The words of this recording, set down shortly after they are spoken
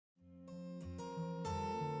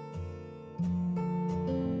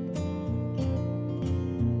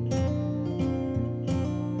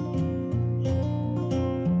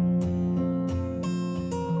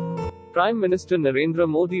Prime Minister Narendra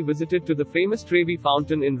Modi visited to the famous Trevi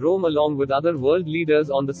Fountain in Rome along with other world leaders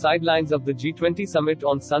on the sidelines of the G20 summit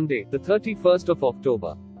on Sunday, the 31st of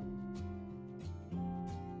October.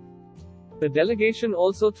 The delegation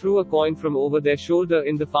also threw a coin from over their shoulder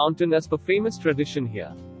in the fountain as per famous tradition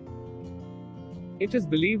here. It is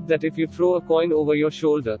believed that if you throw a coin over your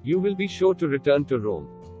shoulder, you will be sure to return to Rome.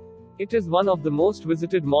 It is one of the most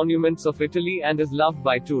visited monuments of Italy and is loved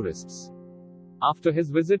by tourists. After his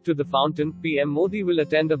visit to the fountain, PM Modi will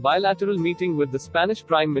attend a bilateral meeting with the Spanish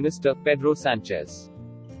Prime Minister, Pedro Sanchez.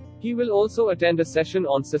 He will also attend a session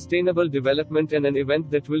on sustainable development and an event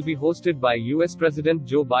that will be hosted by US President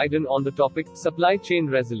Joe Biden on the topic, supply chain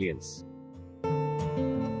resilience.